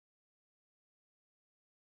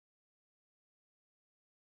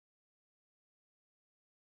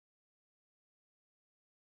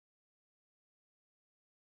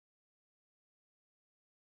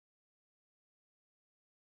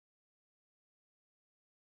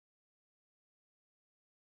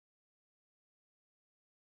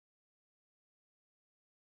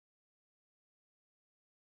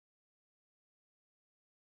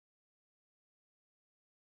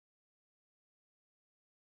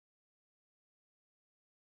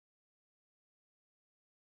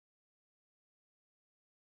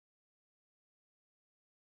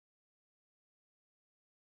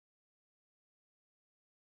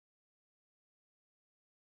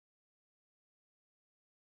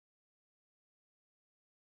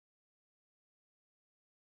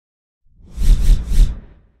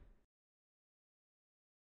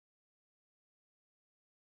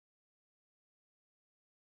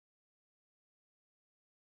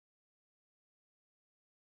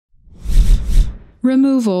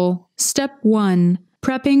Removal. Step 1.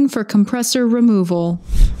 Prepping for compressor removal.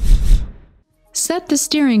 Set the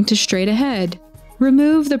steering to straight ahead.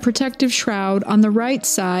 Remove the protective shroud on the right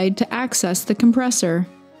side to access the compressor.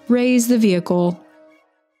 Raise the vehicle.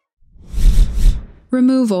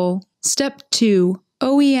 Removal. Step 2.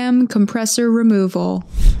 OEM compressor removal.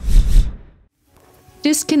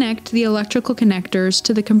 Disconnect the electrical connectors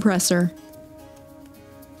to the compressor.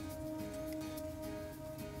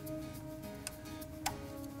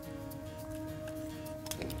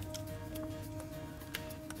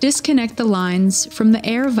 Disconnect the lines from the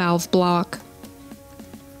air valve block.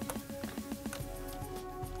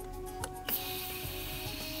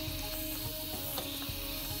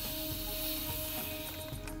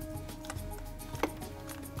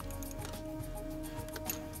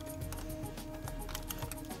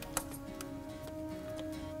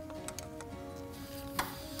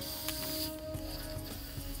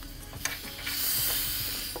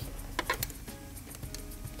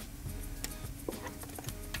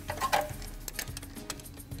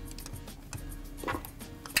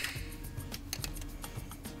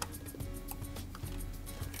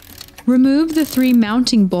 Remove the 3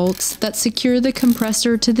 mounting bolts that secure the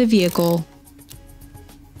compressor to the vehicle.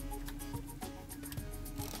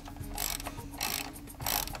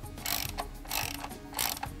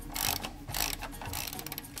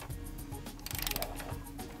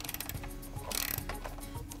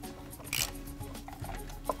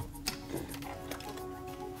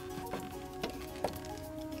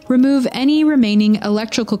 Remove any remaining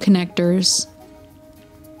electrical connectors.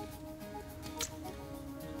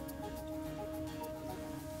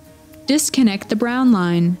 Disconnect the brown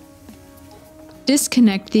line.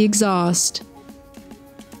 Disconnect the exhaust.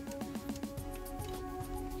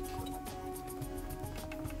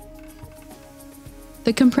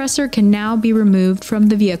 The compressor can now be removed from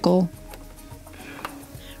the vehicle.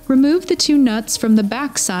 Remove the 2 nuts from the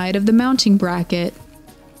back side of the mounting bracket.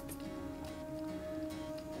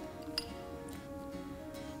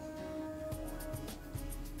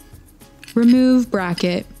 Remove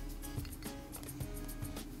bracket.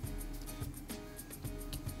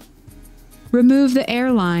 Remove the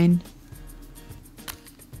air line.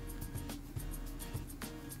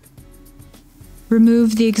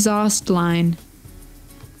 Remove the exhaust line.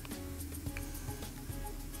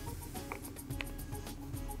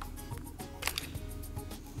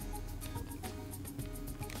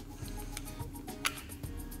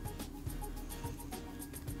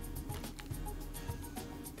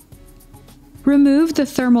 Remove the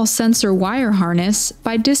thermal sensor wire harness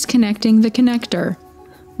by disconnecting the connector.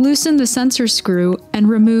 Loosen the sensor screw and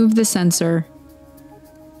remove the sensor.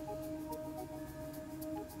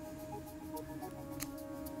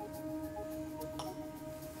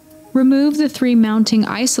 Remove the 3 mounting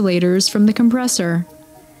isolators from the compressor.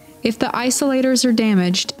 If the isolators are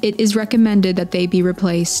damaged, it is recommended that they be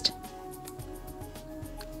replaced.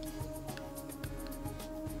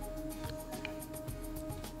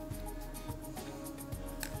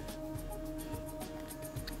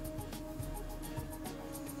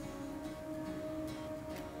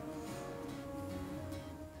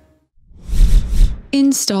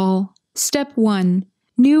 Install. Step 1.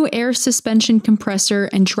 New air suspension compressor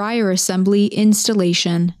and dryer assembly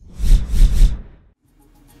installation.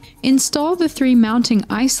 Install the 3 mounting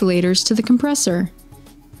isolators to the compressor.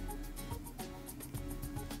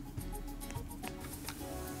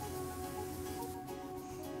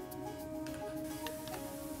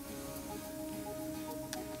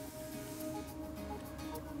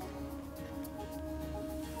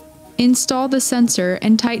 Install the sensor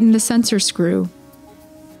and tighten the sensor screw.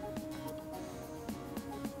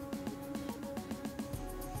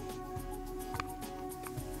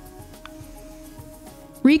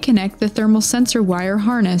 Reconnect the thermal sensor wire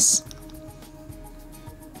harness.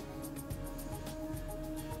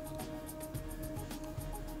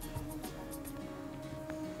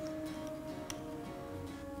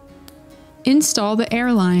 Install the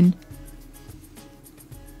air line.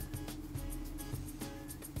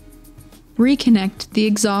 Reconnect the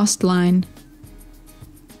exhaust line.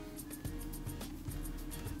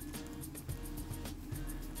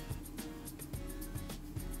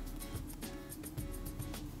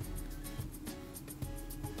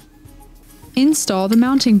 Install the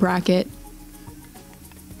mounting bracket.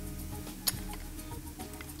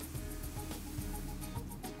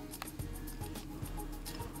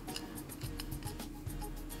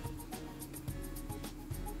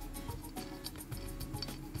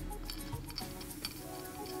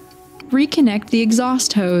 Reconnect the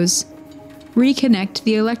exhaust hose. Reconnect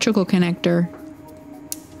the electrical connector.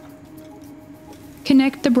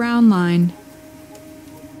 Connect the brown line.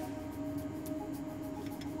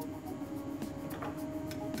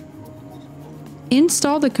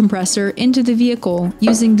 Install the compressor into the vehicle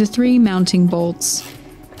using the 3 mounting bolts.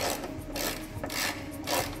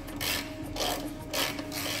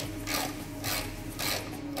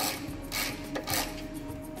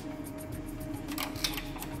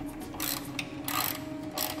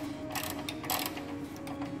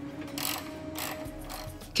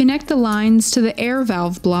 Connect the lines to the air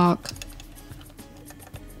valve block.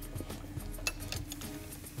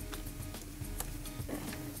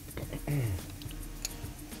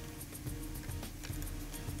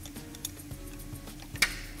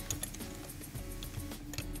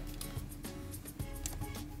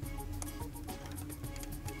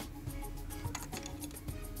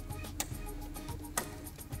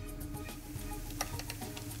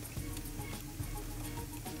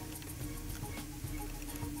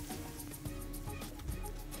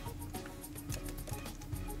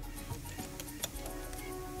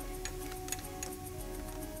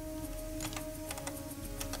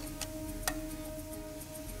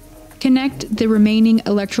 Connect the remaining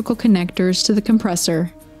electrical connectors to the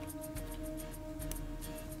compressor.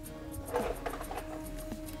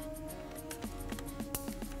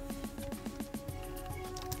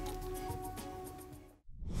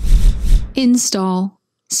 Install.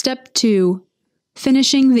 Step 2.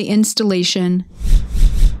 Finishing the installation.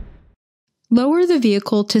 Lower the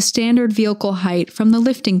vehicle to standard vehicle height from the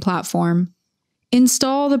lifting platform.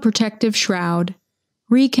 Install the protective shroud.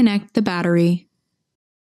 Reconnect the battery.